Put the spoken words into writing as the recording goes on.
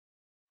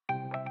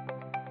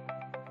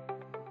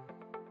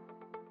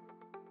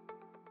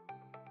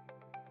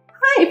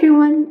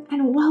everyone,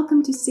 and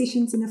welcome to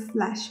Sessions in a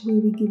Flash, where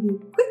we give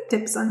you quick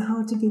tips on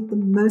how to get the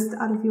most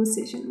out of your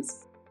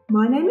sessions.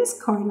 My name is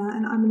Carla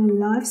and I'm in a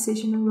live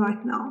session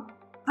right now.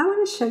 I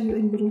want to show you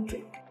a little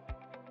trick.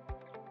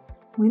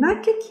 When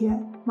I click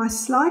here, my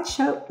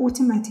slideshow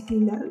automatically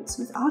loads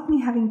without me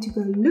having to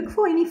go look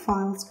for any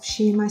files or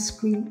share my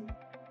screen.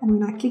 And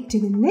when I click to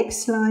the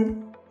next slide,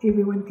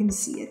 everyone can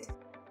see it.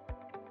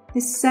 The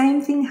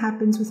same thing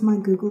happens with my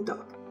Google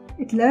Doc.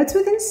 It loads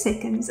within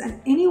seconds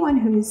and anyone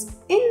who is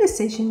in the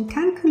session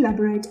can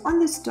collaborate on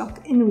this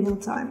doc in real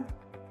time,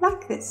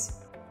 like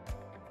this.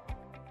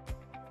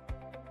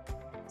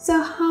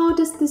 So how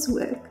does this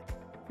work?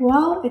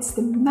 Well, it's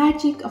the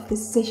magic of the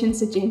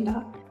sessions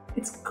agenda.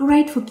 It's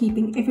great for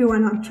keeping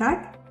everyone on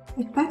track.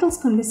 It battles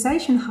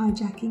conversation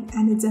hijacking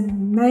and it's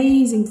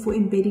amazing for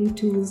embedding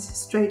tools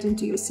straight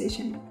into your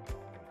session.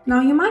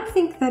 Now you might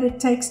think that it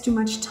takes too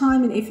much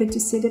time and effort to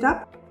set it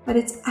up, but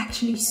it's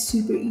actually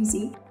super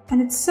easy.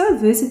 And it's so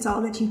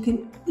versatile that you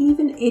can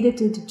even edit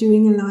it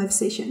during a live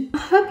session. I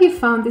hope you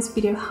found this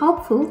video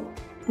helpful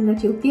and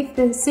that you'll give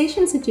the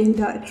sessions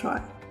agenda a try.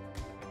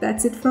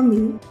 That's it from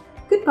me.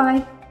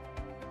 Goodbye.